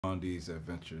on these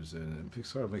adventures, and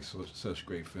Pixar makes such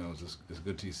great films. It's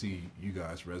good to see you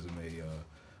guys' resume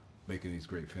making these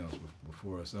great films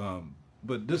before us.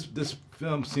 But this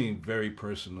film seemed very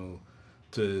personal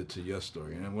to your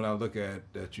story, and when I look at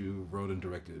that you wrote and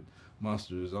directed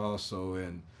Monsters also,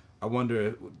 and I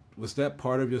wonder, was that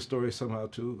part of your story somehow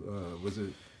too? Was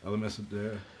it elements of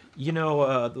there? You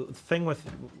know, the thing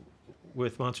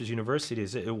with Monsters University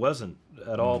is it wasn't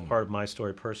at all part of my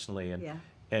story personally,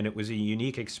 and it was a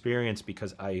unique experience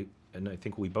because I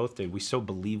think we both did. We so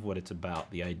believe what it's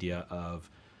about, the idea of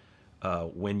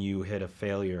when you hit a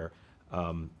failure,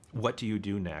 what do you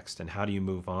do next, and how do you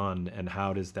move on, and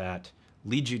how does that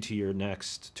lead you to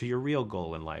your real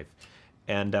goal in life?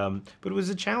 And but it was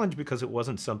a challenge because it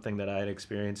wasn't something that I had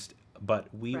experienced, but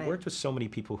we worked with so many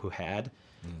people who had.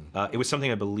 It was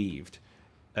something I believed,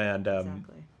 and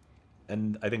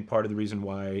and I think part of the reason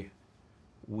why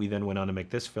we then went on to make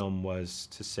this film was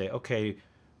to say, okay,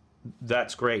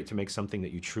 that's great to make something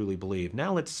that you truly believe.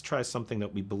 Now let's try something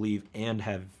that we believe and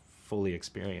have fully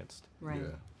experienced. Right.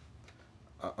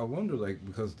 Yeah. I wonder, like,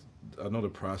 because I know the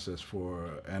process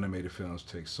for animated films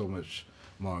takes so much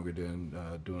longer than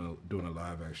doing a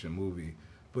live action movie,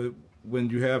 but when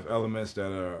you have elements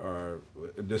that are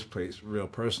in this place real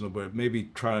personal, but maybe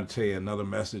trying to tell you another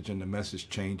message and the message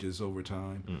changes over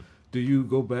time, do you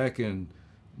go back and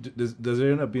does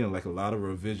there end up being like a lot of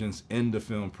revisions in the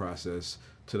film process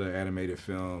to the animated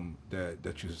film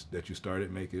that you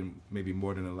started making, maybe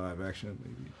more than a live action,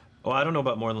 maybe? Oh, I don't know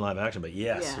about more than live action, but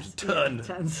yes, there's a ton. Yeah,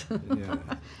 tons. Yeah.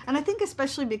 And I think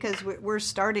especially because we're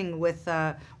starting with,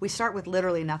 we start with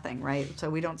literally nothing, right? So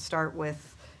we don't start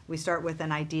with, we start with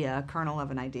an idea, a kernel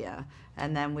of an idea,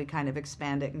 and then we kind of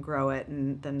expand it and grow it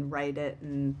and then write it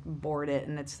and board it,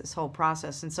 and it's this whole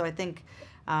process. And so I think,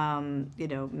 you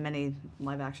know, many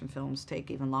live action films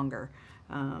take even longer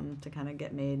to kind of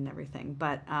get made and everything.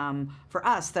 But for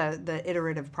us, the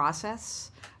iterative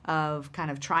process of kind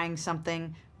of trying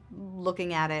something,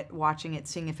 looking at it, watching it,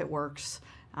 seeing if it works,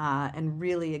 and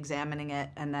really examining it,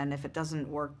 and then if it doesn't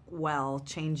work well,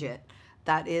 change it.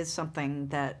 That is something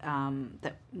that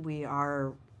that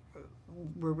we're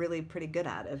really pretty good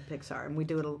at Pixar, and we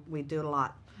do it a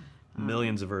lot.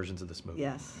 Millions of versions of this movie.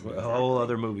 Yes, a whole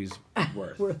other movie's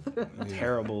worth.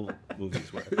 Terrible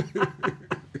movies worth.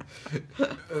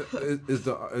 Is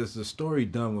the story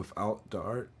done without the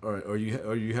art, or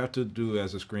you have to do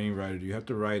as a screenwriter? Do you have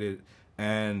to write it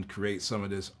and create some of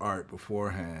this art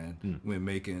beforehand when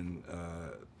making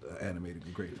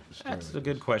animated great story? That's a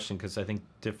good question, because I think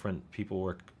different people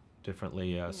work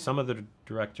differently. Some of the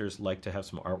directors like to have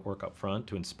some artwork up front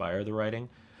to inspire the writing,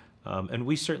 and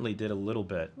we certainly did a little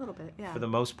bit. Yeah. For the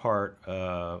most part,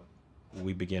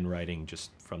 we begin writing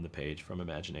just from the page, from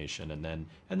imagination, and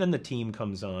then the team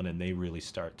comes on and they really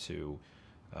start to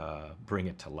bring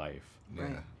it to life.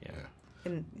 Right. Yeah.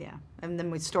 And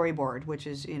then we storyboard, which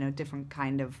is, you know, different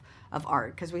kind of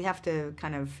art, because we have to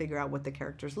kind of figure out what the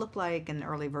characters look like and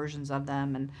early versions of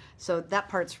them, and so that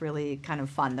part's really kind of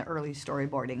fun, the early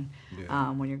storyboarding,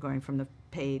 when you're going from the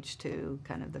page to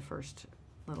kind of the first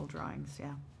little drawings.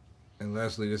 And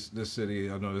lastly, this city,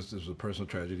 I know this is a personal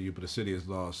tragedy, but the city has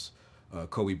lost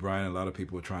Kobe Bryant. A lot of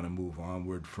people are trying to move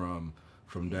onward from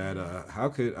that. How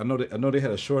could I know they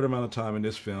had a short amount of time in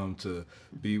this film to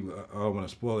be, I don't want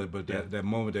to spoil it, but that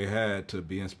moment they had to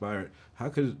be inspired. How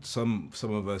could some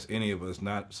of us, any of us,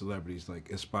 not celebrities,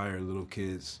 like inspire little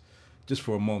kids just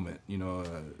for a moment? You know,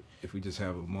 if we just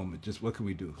have a moment, just what can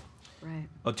we do? Right.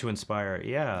 Oh, to inspire,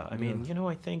 I mean, you know,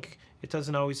 I think it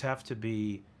doesn't always have to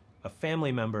be a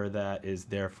family member that is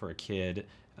there for a kid.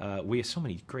 We have so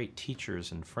many great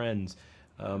teachers and friends.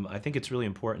 I think it's really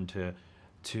important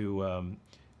to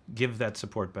give that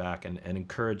support back and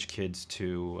encourage kids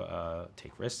to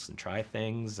take risks and try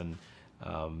things, and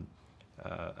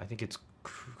I think it's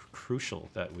crucial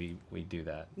that we do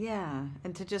that. Yeah,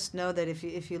 and to just know that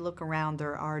if you look around,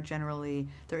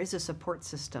 there is a support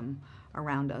system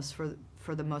around us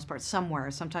for the most part somewhere.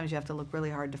 Sometimes you have to look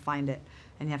really hard to find it,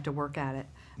 and you have to work at it.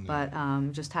 But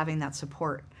just having that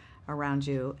support around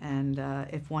you, and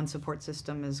if one support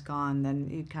system is gone, then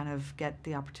you kind of get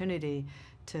the opportunity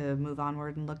to move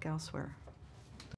onward and look elsewhere.